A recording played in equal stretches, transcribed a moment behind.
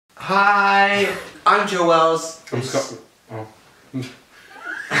Hi, I'm Joe Wells. I'm Scott. Oh.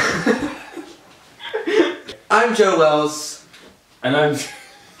 I'm Joe Wells. And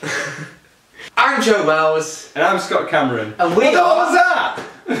I'm Joe Wells. And I'm Scott Cameron. And what was that?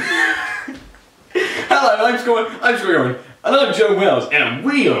 Hello, I'm Scott Cameron. And I'm Joe Wells. And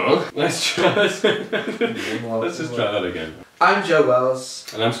we are. Let's try this. Let's just try that again. I'm Joe Wells.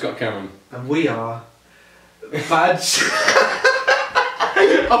 And I'm Scott Cameron. And we are Badge.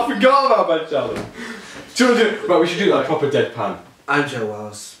 I forgot about Bad Challenge. Do you want to do? Right, we should do like proper deadpan. I'm Joe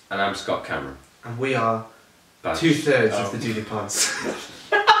Wells. And I'm Scott Cameron. And we are Badge. 2/3 of the Doody-Pods. Of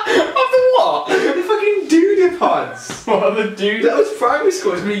the what? The fucking Doody-Pods. What are the dudes? That was primary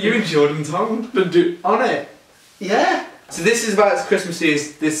school. It was me, you and Jordan Tom. On it. Yeah. So this is about as Christmassy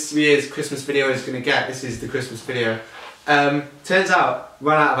as this year's Christmas video is going to get. This is the Christmas video. Turns out,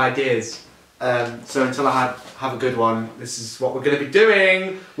 run out of ideas. So until I have a good one, this is what we're going to be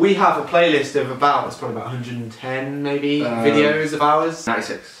doing. We have a playlist of it's probably about 110 maybe videos of ours.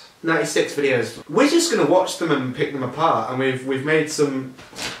 96 videos. We're just going to watch them and pick them apart, and we've made some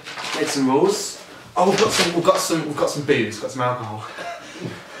rules. Oh, we've got some booze, got some alcohol.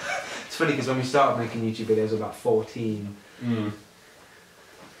 It's funny because when we started making YouTube videos, we were about 14. Mm.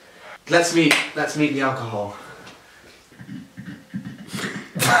 Let's meet the alcohol.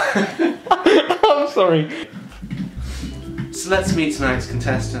 I'm sorry. So let's meet tonight's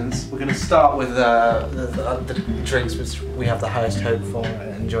contestants. We're going to start with the drinks which we have the highest hope for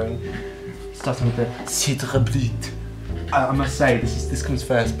enjoying. Starting with the Cidre. I must say this comes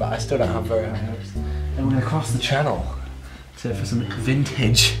first, but I still don't have very high hopes. And we're going to cross the channel for some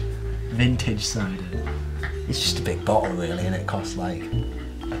vintage cider. It's just a big bottle really, and it costs like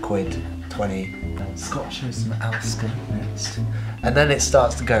 £1.20. Scott shows some Alaska next. And then it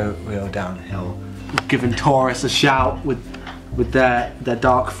starts to go real downhill. We've given Taurus a shout with their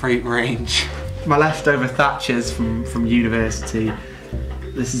dark fruit range. My leftover Thatchers from university.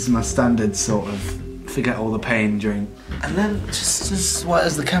 This is my standard sort of forget all the pain drink. And then just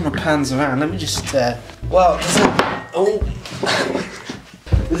as the camera pans around, let me just there's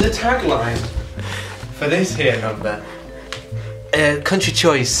a tagline for this here number. Country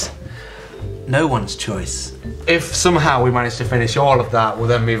choice. No one's choice. If somehow we manage to finish all of that, we'll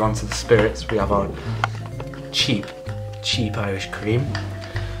then move on to the spirits. We have our cheap Irish cream.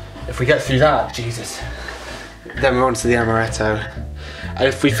 If we get through that, Jesus, then we're on to the amaretto. And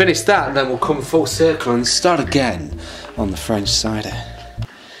if we finish that, then we'll come full circle and start again on the French cider.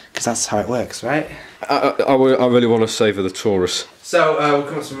 Because that's how it works, right? I really want to savour the Taurus. So we'll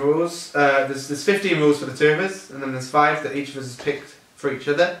come up with some rules. There's 15 rules for the two of us, and then there's 5 that each of us has picked for each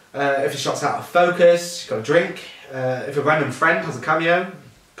other. If a shot's out of focus, you've got a drink. If a random friend has a cameo,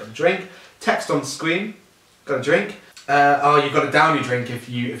 got a drink. Text on screen, got a drink. You've got to down your drink if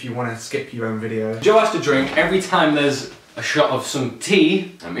you want to skip your own video. Joe has to drink every time there's a shot of some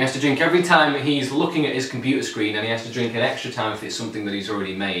tea, and he has to drink every time he's looking at his computer screen, and he has to drink an extra time if it's something that he's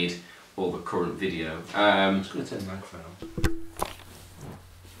already made or the current video. I'm just going to turn the microphone on.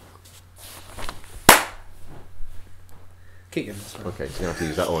 Keep going this one. Okay, so you have to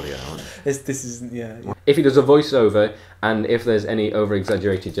use that audio, aren't you? This isn't, yeah. If he does a voiceover, and if there's any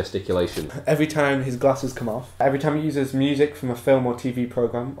over-exaggerated gesticulation. Every time his glasses come off, every time he uses music from a film or TV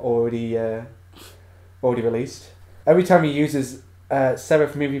programme already released, every time he uses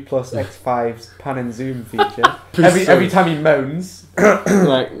Serif Movie Plus X5's pan and zoom feature, every time he moans,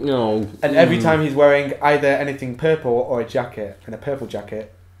 Like, no. And every time he's wearing either anything purple or a jacket, and a purple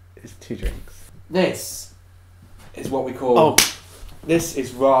jacket is 2 drinks. This is what we call... This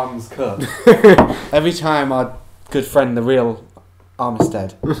is Ram's Cup. Every time our good friend, the real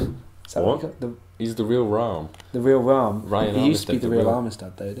Armistead... What? He's the real Ram. The real Ram. Ryan he used to be Armistead, the real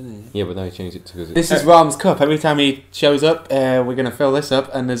Armistead though, didn't he? Yeah, but now he changed it to... This is Ram's Cup. Every time he shows up, we're going to fill this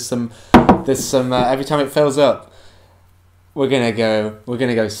up, and there's some every time it fills up, we're gonna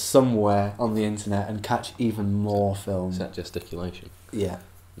go somewhere on the internet and catch even more films. Is that gesticulation? Yeah.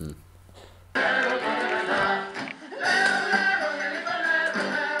 Mm.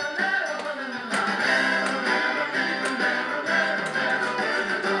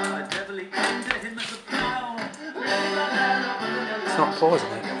 It's not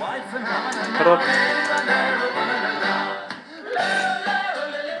pausing it. Put up.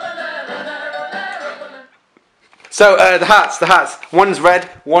 So the hats. One's red,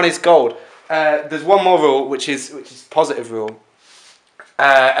 one is gold. There's one more rule, which is positive rule.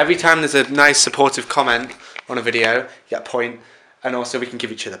 Every time there's a nice supportive comment on a video, you get a point, and also we can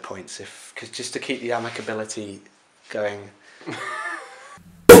give each other points just to keep the amicability going.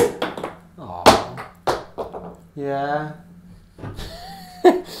 Aww. Yeah.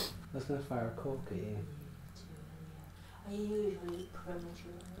 was going to fire a cork at you. I usually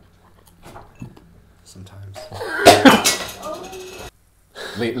premature. Sometimes.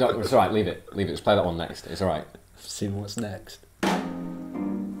 No, it's alright, leave it. Leave it. Let's play that one next. It's alright. See what's next.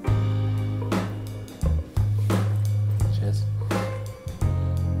 Cheers.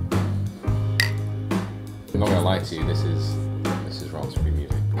 I'm not gonna lie to you, this is Runthrough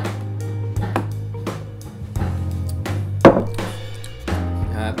music.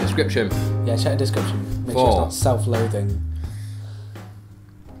 Description. Yeah, check the description. Make sure it's not self-loathing.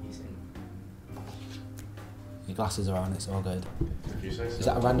 Your glasses are on, it's all good. Is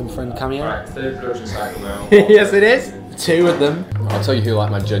that a random friend cameo? Right, third production cycle now. Yes, it is. 2 of them. I'll tell you who like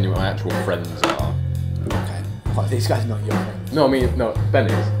my actual friends are. Okay. Oh, these guys are not your friends. No, I mean, no, Ben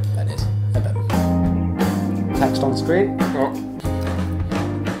is. Ben is. Ben. Text on screen. Oh.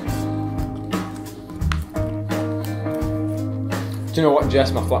 Do you know what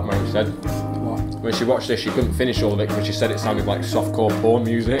Jess, my flatmate, said? What? When she watched this, she couldn't finish all of it because she said it sounded like softcore porn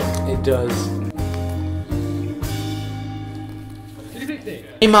music. It does.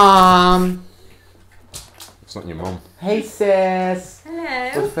 Hey, Mom! It's not your mum. Hey, sis!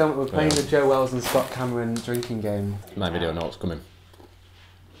 Hello. We're playing the Joe Wells and Scott Cameron drinking game. My video note's coming.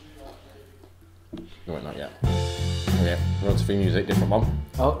 No, wait, not yet. Okay, Runthrough music, different one.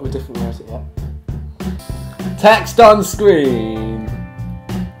 Oh, we're different. Where is it yet? Text on screen!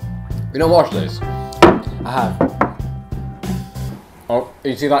 You don't watch this? I have. Oh,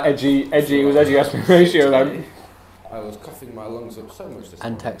 you see that edgy aspect ratio then? I was coughing my lungs up so much this And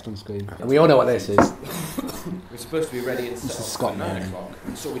morning. text on screen. And we all know what this is. We're supposed to be ready and This set is off Scott by 9 Man. o'clock,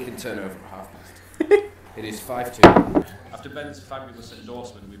 so we can turn over at 2:30. It is 5:02. After Ben's fabulous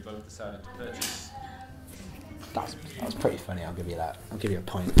endorsement, we both decided to purchase. That was pretty funny, I'll give you that. I'll give you a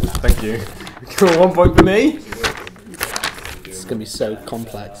point for that. Thank you. Cool, 1 point for me. It's going to be so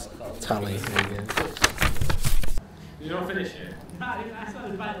complex. Tally. There you go. You don't finish it.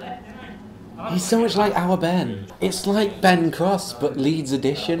 He's so much like our Ben. It's like Ben Cross, but Leeds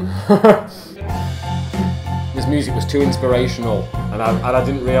edition. This music was too inspirational, and I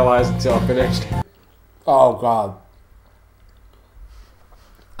didn't realise until I finished. Oh, God.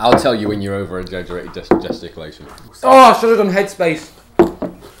 I'll tell you when you're over exaggerated gesticulation. Oh, I should have done headspace.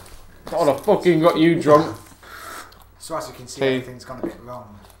 God, I fucking got you drunk. So as you can see, everything's gone a bit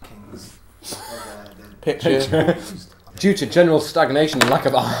wrong, Kings. Picture. Due to general stagnation and lack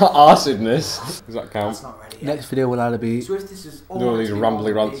of arsedness. Does that count? That's not ready yet. Next video will either be... So if this is all No, these to be rambly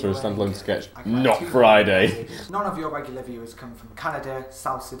one rants big for a standalone link, sketch. I can Not add 2 Friday. None of your regular viewers come from Canada,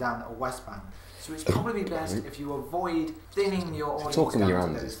 South Sudan or West Bank. So it's probably best if you avoid thinning your audience talking with your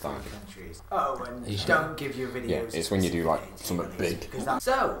down to hands those is fine. 3 countries. Oh, and Are you sure? don't give your videos Yeah, it's when you do like specifically something to big. because that-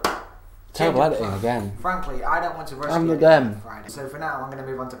 So, Terrible change of editing plan. again. Frankly, I don't want to rush I'm the the editing them. on Friday. So for now, I'm going to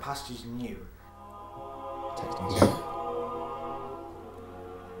move on to pastures new. Text on screen.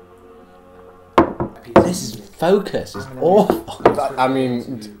 This is focus. It's awful. I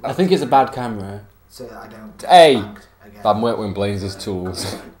mean, I think it's a bad camera. So that I don't Hey! spanked again. I'm working with Blaine's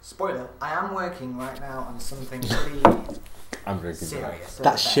tools. Spoiler, I am working right now on something pretty I'm drinking that. serious.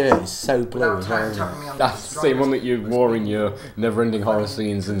 That shirt is so blue Without as well, time isn't tapping it? me on That's the same one that you wore in your never-ending horror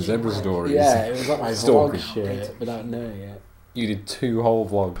scenes and zebra stories. Yeah, it was like my Stalking. vlog shirt without knowing it. You did 2 whole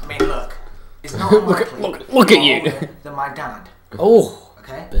vlogs. I mean, look, it's not Look at- unlikely look at you're you. older than my dad, Oh!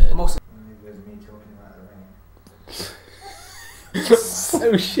 okay? Bird. I'm also...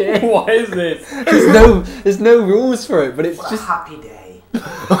 So shit. What is this? There's no rules for it, but it's What just a happy day.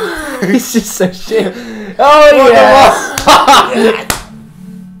 it's just so shit. Oh yeah!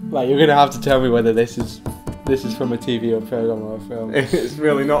 Like you're gonna have to tell me whether this is from a TV or program or a film. It's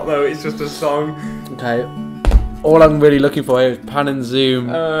really not though, it's just a song. Okay. All I'm really looking for here is pan and zoom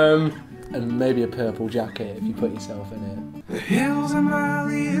And maybe a purple jacket if you put yourself in it. The hills and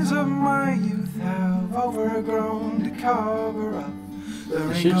valleys of my youth have overgrown to cover up the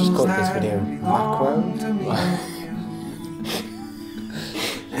You should just call this video Macro.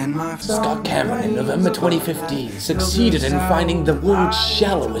 Scott Cameron in November 2015 succeeded in finding the world's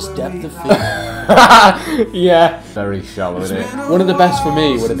shallowest depth of field. yeah. Very shallow, isn't it? One of the best for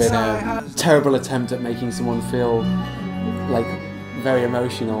me would have been a terrible attempt at making someone feel like very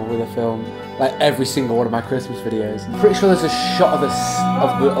emotional with a film. Like every single one of my Christmas videos. Pretty sure there's a shot of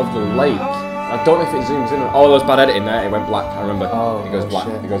the lake. I don't know if it zooms in. Oh, there was bad editing there. It went black. I remember. Oh, it goes black.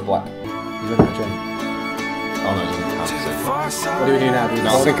 shit. It goes black. He's running a drink. Oh no, it doesn't count. What do we do now? Do we No,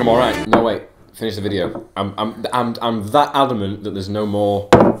 I think I'm alright. No, wait. Finish the video. I'm that adamant that there's no more.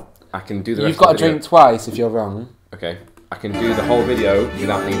 I can do the rest You've got of to the video. drink twice if you're wrong. Okay. I can do the whole video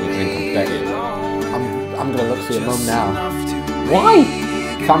without needing to drink. I'm betting. I'm gonna look for your mum now. Why?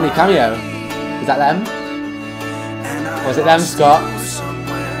 Family cameo. Is that them? Was it them, Scott?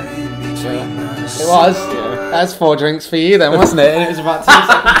 It was? Yeah. That's 4 drinks for you then, wasn't it? And it was about 2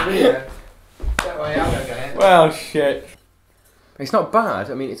 seconds for you. Don't worry, I'm gonna get it. Well, shit. It's not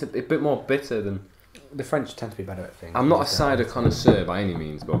bad. I mean, it's a bit more bitter than... The French tend to be better at things. I'm not a cider connoisseur by any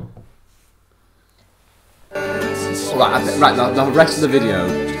means, but... Right, the rest of the video...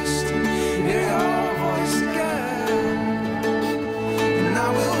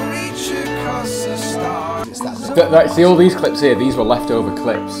 See all these clips here, these were leftover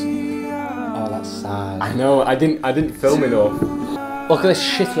clips. Oh, that's sad. I know, I didn't film enough. Look at this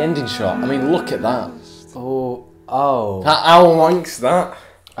shitty ending shot. I mean, look at that. Oh. How wank's that?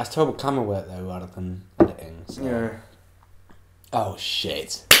 That's terrible camera work though, rather than editing. So. Yeah. Oh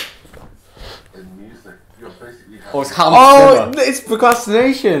shit. Oh, it's Hans Zimmer. It's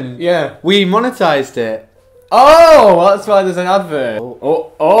procrastination. Yeah. We monetized it. Oh, that's why there's an advert.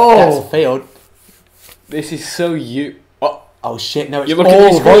 Oh. That's failed. This is so you. Oh shit! No, it's You're looking at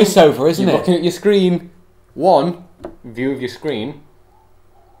all your screen. voiceover, isn't You're it? looking at your screen. 1, view of your screen.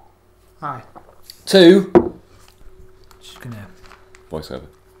 Hi. 2, Just gonna. voiceover.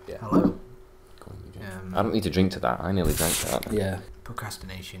 Yeah. Hello. I don't need to drink to that. I nearly drank to that. Yeah.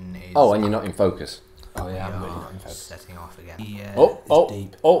 Procrastination is. Oh, and you're not in focus. Oh yeah, we I'm really are not in focus. setting off again. It's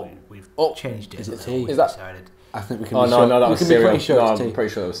deep. We've Oh. changed it. Is it a little. tea? We've Is that- decided. I think we can. Oh be no, sure, no, that we was can be cereal. pretty sure No, it's I'm tea.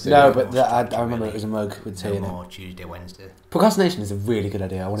 pretty sure that was cereal. No, but I remember it was a mug with tea No in it. more Tuesday, Wednesday. Procrastination is a really good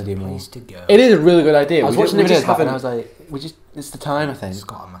idea. I want to do more. Place to go. It is a really good idea. I was We watching the just videos back and I haven't- was like, it's the time, I think.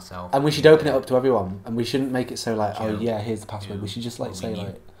 Scott and myself. And we should open it up to everyone, and we shouldn't make it so like, oh Joe, yeah, here's the password. We should just like what say we need.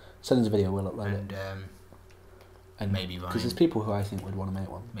 like, send us a video, we'll upload it. And maybe Ryan. Because there's people who I think would want to make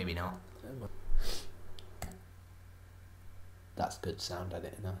one. Maybe not. That's good sound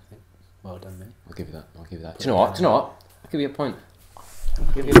editing, I think. Well done, mate. I'll give you that. I'll give you that. Do you know what? I'll give you a point.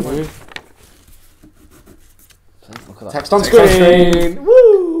 I'll give you a point. Look at that. Text on screen.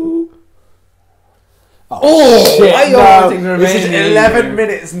 Woo! Oh, shit! no. This is Amazing. 11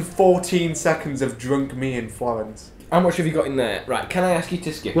 minutes and 14 seconds of drunk me in Florence. How much have you got in there? Right, can I ask you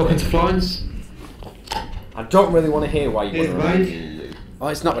to skip Welcome it? to Florence. I don't really want to hear why you Here's want to mine. review. Oh,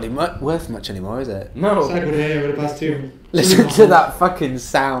 it's not really worth much anymore, is it? No. It's like we're here over the past 2. Listen to that fucking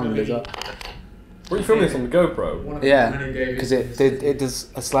sound as well. What are you filming this on the GoPro? Yeah, because it does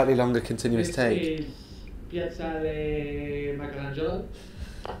a slightly longer continuous take. Piazzale Michelangelo.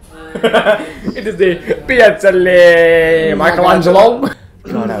 It is the Piazzale Michelangelo.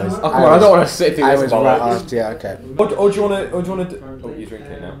 God, I was. Oh come on! I don't want to sit through I this. was right after. Yeah, okay. Or do you want to? Oh, you're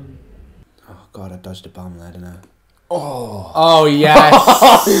drinking it now. Oh God, I dodged a bomb there, didn't I? Oh. Oh yes.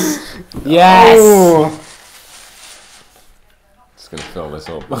 Yes. Oh. Just gonna fill this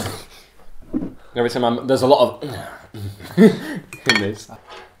up. Every time there's a lot of in this.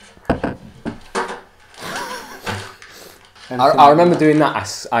 I remember doing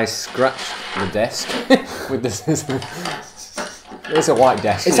that. I scratched the desk with this. It's a white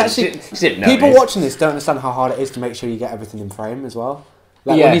desk. It's actually people watching this don't understand how hard it is to make sure you get everything in frame as well.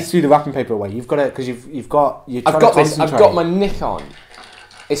 Like when you threw the wrapping paper away, you've got it because you've got. I've got this. I've got my nick on.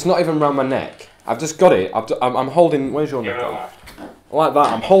 It's not even around my neck. I've just got it. I'm holding. Where's your nick on? Like that.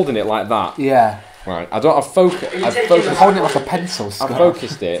 I'm holding it like that. Yeah. Right. I don't have focus. I'm holding it like a pencil. I've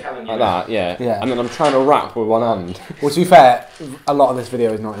focused it like that. Yeah. Yeah. And then I'm trying to wrap with one hand. Well, to be fair, a lot of this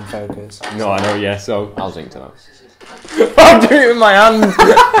video is not in focus. No, I know. Yeah. So I'll drink to that. I'm doing it with my hand.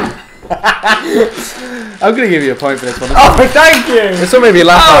 I'm gonna give you a point for this one. Oh, thank you. This one made me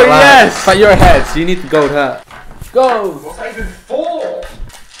laugh out loud. Yes. But you're ahead, so you need the gold hat. Go. What's that even for?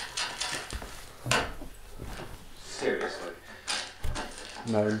 Seriously.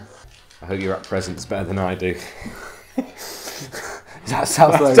 No. I hope you're at presents better than I do. That's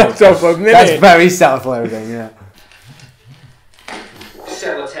self-loading. That's self-loading, isn't That's it? very self-loading, yeah.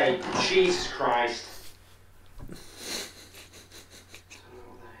 Sellotape. Jesus Christ.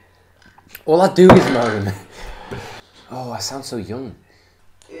 All I do is moan. Oh, I sound so young.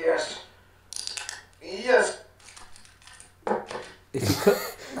 Yes. Yes. If you could...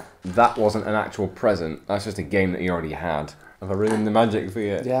 That wasn't an actual present. That's just a game that you already had. Have I ruined the magic for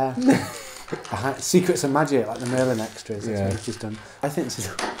you? Yeah. Secrets of Magic, like the Merlin extras. That's Yeah. what you've done. I think this is...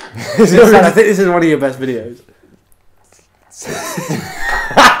 I think this is one of your best videos.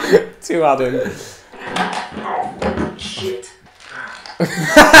 To Adam. Oh, shit.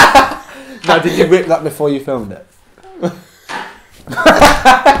 Now, did you rip that before you filmed it?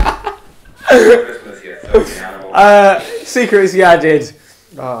 Secrets, yeah, I did.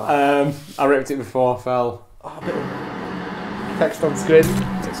 Oh. I ripped it before I fell. Text on screen.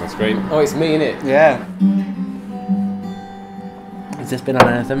 Text on screen. Oh, it's me, innit? Yeah. It's this been on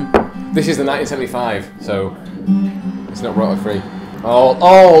anything? This is the 1975, so it's not royalty free.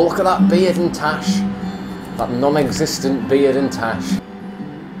 Oh, look at that beard and tash. That non-existent beard and tash.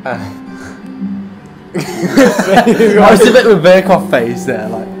 That was a bit of a Burkoff face there,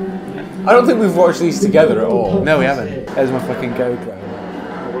 like. I don't think we've watched these together at all. No, we haven't. There's my fucking GoPro.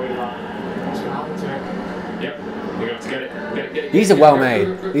 These are well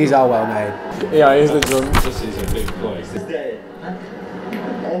made. These are well made. Yeah, here's the drum. This is a big place.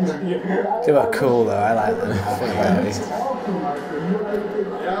 They were cool though, I like them.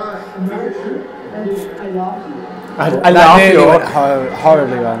 I love you.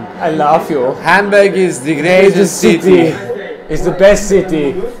 Horribly wrong. I love you. Hamburg is the greatest city. It's the best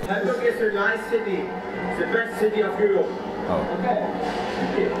city. Hamburg is a nice city. It's the best city of Europe.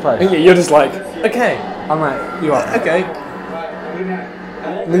 And you're just like, okay. I'm like, you are. Okay.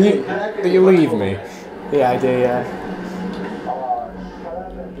 Then you leave me. Yeah, I do, yeah.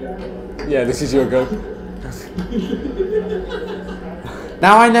 Yeah, this is your go.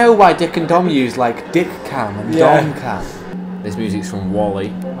 Now I know why Dick and Dom use like Dick Cam and Dom Cam. This music's from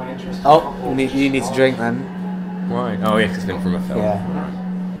Wally. Oh, you need to drink then. Why? Oh yeah, 'cause it's been from a film. Yeah.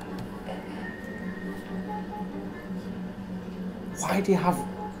 Why do you have...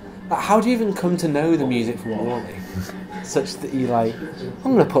 Like, how do you even come to know the music from Wally? Such that you like,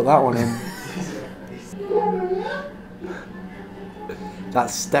 I'm going to put that one in. That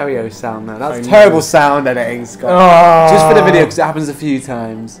stereo sound though, that's terrible sound editing, Scott. Oh. Just for the video, because it happens a few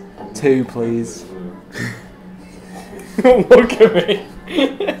times. 2, please. Look at me. I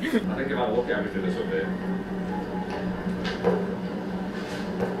think if I look at everything that's up here.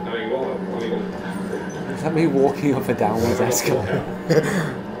 I mean, what? Is that me walking up a downwards escalator?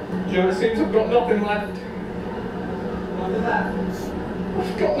 Joe, it seems I've got nothing left. Nothing left?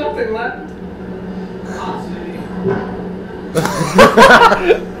 I've got nothing left.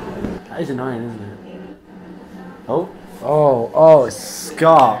 That is annoying, isn't it? Oh,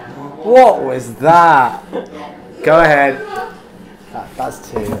 Scott. What was that? Go ahead.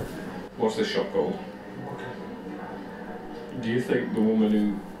 That's 2. What's this shop called? Do you think the woman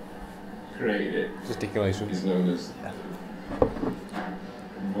who created it Gesticulation. is known as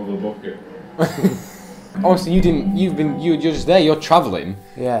Mother Bucket? Oh, so you're just there, you're travelling.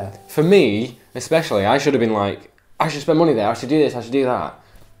 Yeah. For me, especially, I should have been like, I should spend money there, I should do this, I should do that.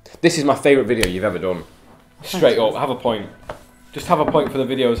 This is my favourite video you've ever done. Straight up, have a point. Just have a point for the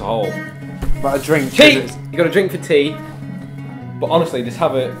video as a whole. But a drink. Tea! You got a drink for tea. But honestly, just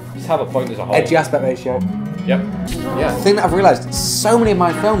have a point as a whole. Edgy aspect ratio. Yep. Yeah. The thing that I've realised, so many of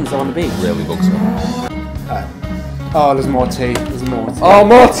my films are on the beach. Really bugs me. Oh, there's more tea. There's more tea. Oh,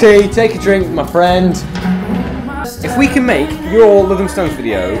 more tea! Take a drink, my friend. If we can make your Living Stones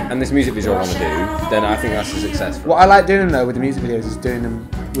video and this music video I want to do, then I think that's a success. What I like doing though with the music videos is doing them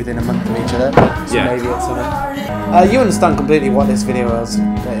within a month of each other. So Yeah. maybe it's something. You understand completely what this video was,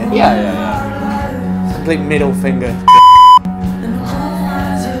 don't you? Yeah. Complete middle finger.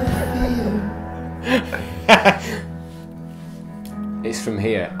 It's from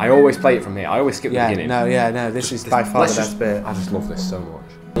here. I always play it from here. I always skip the beginning. No, this is by far the best bit. I just love this so much.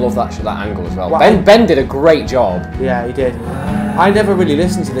 I love that angle as well. Well, Ben did a great job. Yeah, he did. I never really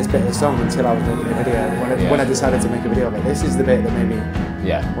listened to this bit of the song until I was making a video. When I decided to make a video of it. This is the bit that made me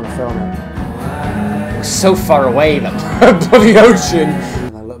want to film it. We're so far away above the ocean.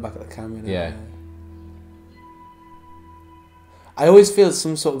 And I look back at the camera. Yeah. I always feel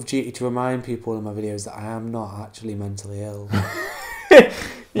some sort of duty to remind people in my videos that I am not actually mentally ill.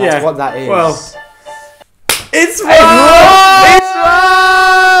 That's what that is. Well, it's wrong! It's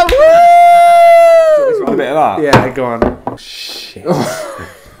wrong! Woo! A bit of that. Yeah, go on. Oh, shit.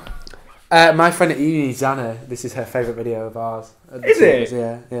 My friend at uni, Zana, this is her favourite video of ours. Is it?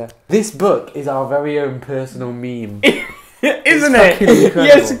 Yeah. This book is our very own personal meme. Isn't it? Incredible.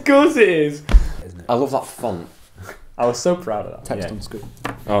 Yes, of course it is. I love that font. I was so proud of that. Text on screen.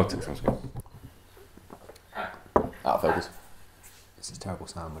 Oh, text on screen. Out of focus. This is terrible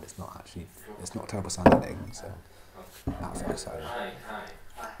sound, but it's not actually. It's not terrible sound editing, so. Out of focus.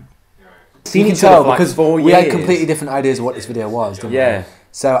 You can tell because we had completely different ideas of what this video was, didn't we?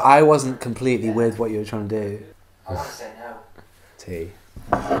 So I wasn't completely with what you were trying to do. I want to say no. T.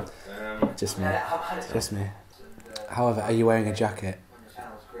 Just me. Just me. However, are you wearing a jacket?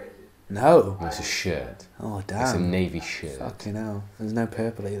 No. It's a shirt. Oh, damn. It's a navy shirt. Fucking hell. There's no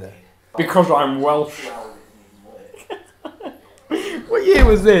purple either. Because I'm Welsh. What year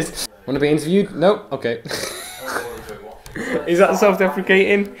was this? Want to be interviewed? No? Okay. Is that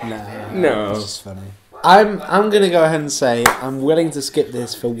self-deprecating? No. It's just funny. I'm going to go ahead and say I'm willing to skip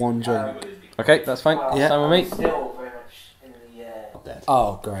this for one drink. Okay, that's fine. Yeah. Fine with me. Still very much in the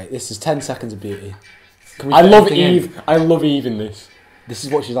Oh, great. This is 10 seconds of beauty. I love Eve. I love Eve in this. This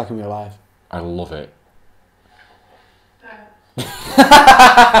is what she's like in real life. I love it.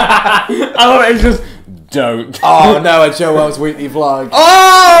 I love it. It's just don't. Oh no, a Joe Wells weekly vlog.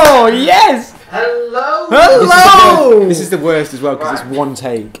 Oh yes. Hello. Hello. This is the worst as well because it's one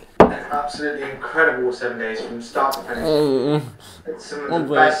take. An absolutely incredible 7 days from start to finish. It's some of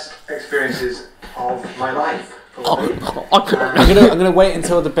the best experiences of my life. I'm gonna wait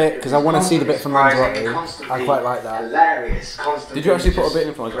until the bit because I want to see the bit from Lanzarote. I quite like that. Hilarious. Constantly. Did you actually put a bit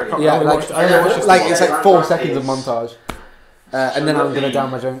in for us? Yeah, like it's like 4 seconds of montage, and then I'm gonna down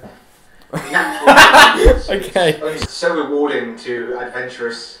my drink. Okay. So rewarding to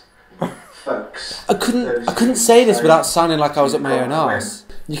adventurous folks. I couldn't say this without sounding like I was up my own arse.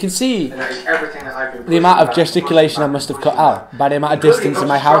 You can see the amount of gesticulation I must have cut out by the amount of distance in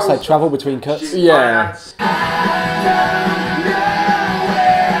my house I travel between cuts. Yeah.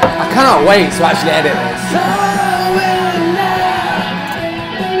 I cannot wait to actually edit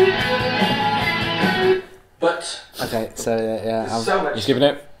this. But okay, so yeah, so much just giving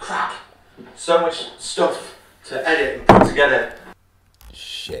it crap, so much stuff to edit and put together.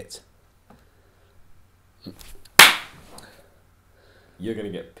 Shit. You're gonna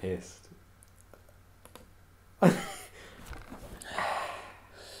get pissed. Fucking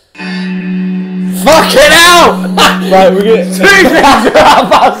hell! Right, we're gonna.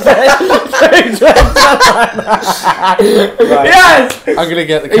 Yes! I'm gonna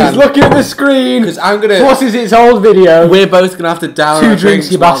get the can. He's looking at the screen. Because I'm gonna. Plus, is its old video. We're both gonna have to down 2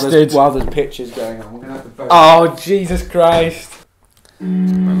 drinks, you bastard. While there's pictures going on. We're gonna have to both. Oh, Jesus Christ. Let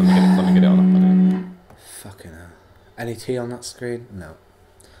me get it on. Fucking hell. Any tea on that screen? No.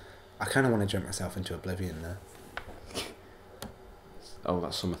 I kind of want to jump myself into oblivion there. Oh,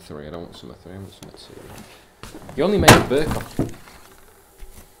 that's summer 3. I don't want summer 3. I want summer 2. You only made a burqa.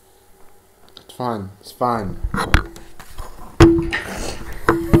 It's fine. It's fine.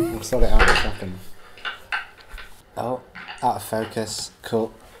 We'll sort it out in a second. Oh, out of focus.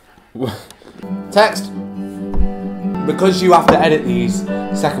 Cool. Text. Because you have to edit these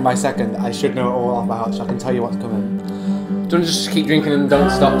second by second, I should know it all about, so I can tell you what's coming. Don't just keep drinking and don't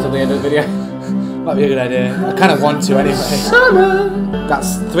stop till the end of the video. That'd be a good idea. I kind of want to anyway. Summer.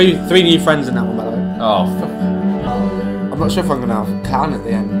 That's three new friends in that one, by the way. Oh, I'm not sure if I'm gonna have a can at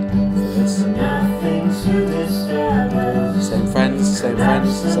the end for this. Same friends, same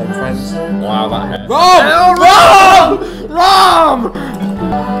friends, same friends. wow, that hit. Rom!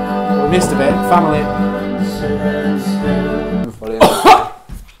 We missed a bit. Family.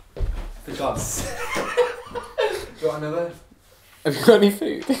 For God's sake. Do you want another? Have you got any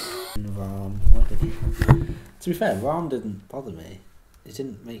food? Rom, what did he? To be fair, Rom didn't bother me. He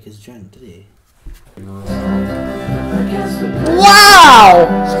didn't make us drink, did he? Wow!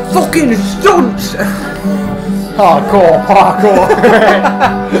 Fucking stunts! Parkour.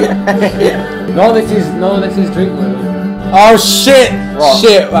 None of this is drink worthy. Oh shit! What?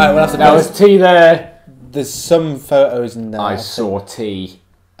 Shit! Right, we'll have to. There was tea there. There's some photos in there. I saw tea.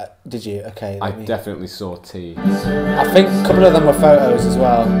 Did you? Okay. I definitely saw tea. I think a couple of them were photos as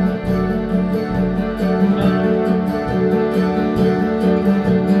well.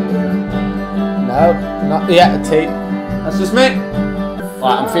 No, not yet. A tea. That's just me. Right,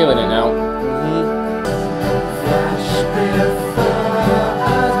 I'm feeling it now.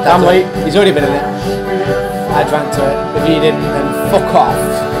 Damn late. He's already been in it. I drank to it. If you didn't, then fuck off.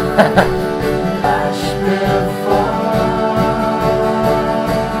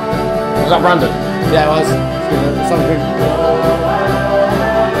 Was that Brandon? Yeah, it was. Something.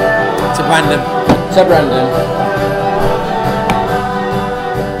 To Brandon.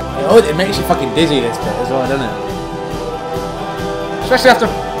 Oh, it makes you fucking dizzy this bit as well, doesn't it? Especially after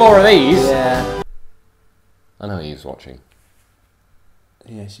 4 of these. Yeah. I know he's watching.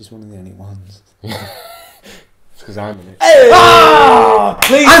 Yeah, she's one of the only ones. It's because I'm in it. Hey! Oh!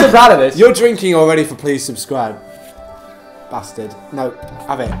 Please. I'm proud of this. You're drinking already for please subscribe. Bastard. No,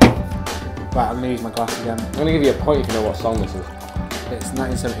 have it. Right, I'm gonna use my glass again. I'm gonna give you a point if you know what song this is. It's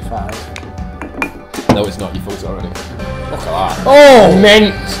 1975. No, it's not. You thought it already. Look at that. Oh!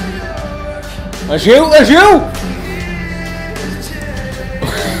 Mint! There's you! I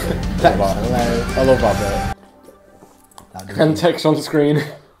love that bit. And text on the screen.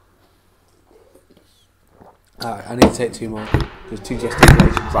 Alright, I need to take 2 more. There's 2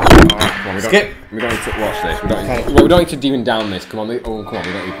 gesticulations. Right, come on, Skip! We don't need to watch this. We don't need to even down this. Come on, we don't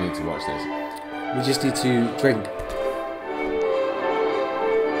even need to watch this. We just need to drink.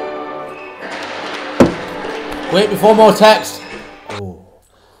 Wait, before more text! Oh.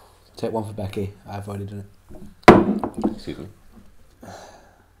 Take 1 for Becky. I've already done it. Excuse me.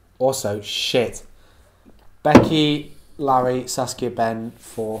 Also, shit. Becky, Larry, Saskia, Ben,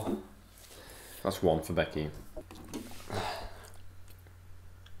 4. That's 1 for Becky.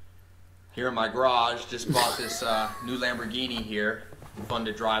 Here in my garage, just bought this new Lamborghini here. Fun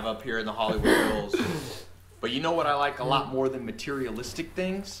to drive up here in the Hollywood Hills. But you know what I like a lot more than materialistic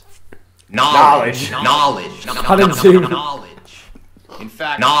things? Knowledge. Knowledge. Knowledge. In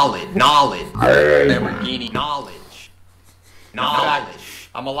fact, knowledge. Lamborghini. Knowledge.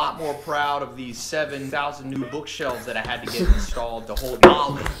 I'm a lot more proud of these 7,000 new bookshelves that I had to get installed to hold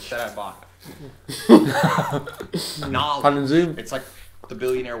knowledge that I bought. Knowledge. It's like the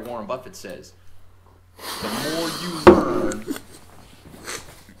billionaire Warren Buffett says. The more you learn,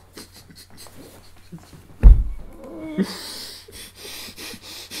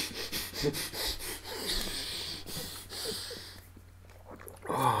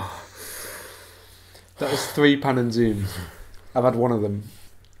 that was 3 pan and zoom. I've had one of them.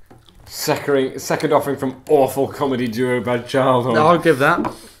 Second offering from awful comedy duo Bad Childhood. No, I'll give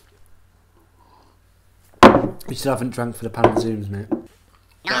that. You still haven't drank for the pan and zooms, mate.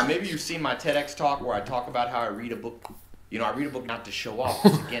 now maybe you've seen my TEDx talk where I talk about how I read a book. You know, I read a book not to show off.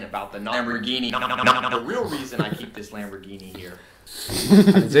 It's again about the Lamborghini. The real reason I keep this Lamborghini here.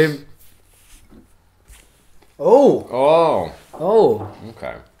 Pan and zoom. Oh.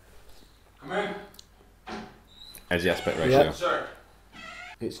 Okay. Come in. Edgy aspect ratio. Yep. Sir.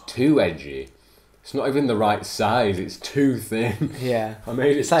 It's too edgy. It's not even the right size. It's too thin. Yeah. I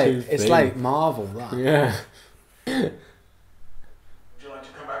made it It's like too it's thin. like Marvel, that. Yeah. Would you like to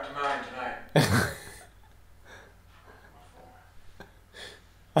come back to mine tonight?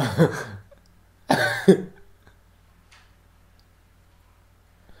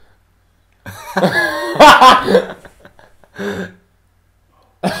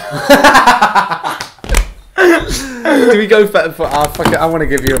 Do we go for fuck it, I want to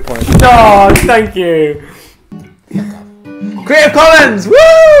give you a point. No, thank you. Creative Commons,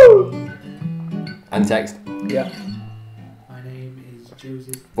 woo! And text. Yeah. My name is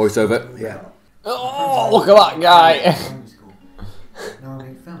Joseph. Voiceover. Yeah. Oh, look at that guy. Now I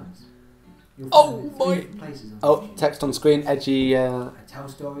make films. You'll Oh, find me boy. three places on Oh, screen. text on screen, edgy. I tell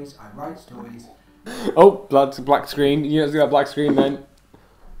stories, I write stories. Oh, black screen. You don't see that black screen then.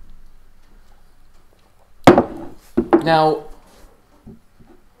 Now.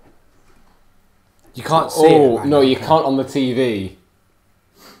 You can't see it. Oh, right no, now, you can can't on the TV.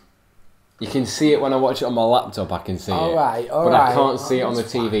 You can see it when I watch it on my laptop, I can see it. Alright, But alright. I can't see it on the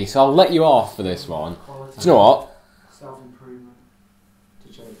TV, so I'll let you off for this one. Do you know what? Self-improvement.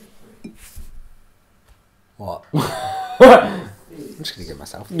 To show it. What? I'm just gonna get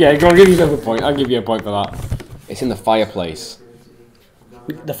myself. Yeah, go on, give yourself a point. I'll give you a point for that. It's in the fireplace.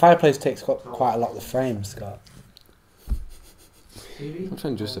 The fireplace takes quite a lot of the frames, Scott. I'm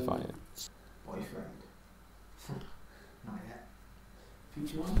trying to justify it. Boyfriend. Not yet.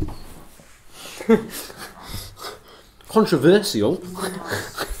 Future one? Controversial.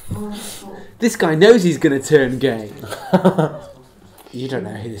 This guy knows he's gonna turn gay. You don't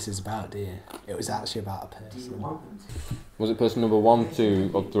know who this is about, do you? It was actually about a person. Was it person number 1, 2,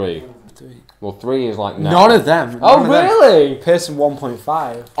 or 3? 3. Well, 3 is like now. None of them. Oh, None of them. really? Person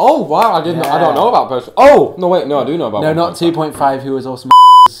 1.5. Oh, wow! I didn't. I don't Yeah. know about person. Oh, no, wait, no, I do know about. No, 1.5. not 2.5. Who was also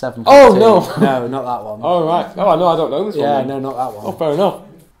 7.2. Oh, no. No, not that one. Oh, right. Oh, no, I don't know this one. Yeah, then. no, not that one. Oh, fair enough.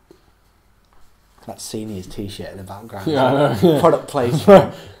 That senior's t-shirt in the background. Yeah, I know. Yeah. Product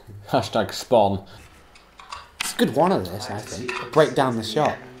placement. Hashtag spawn. It's a good one of this, I think. Break down the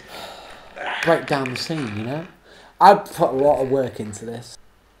shot. Break down the scene, you know? I'd put a lot of work into this.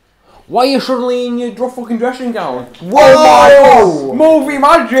 Why are you suddenly in your fucking dressing gown? Whoa! Movie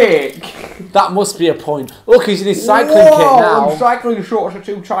magic! That must be a point. Look, he's in his cycling kit now. Them cycling shorts are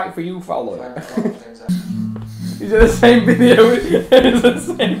too tight for you, fella. Is it the same video? It's the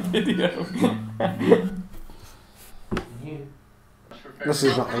same video. This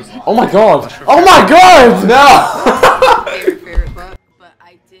is not me. Oh my god! Oh my god! No! favorite book, but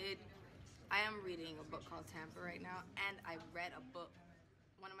I am reading a book called Tampa right now, and I read a book.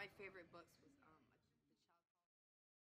 One of my favorite books was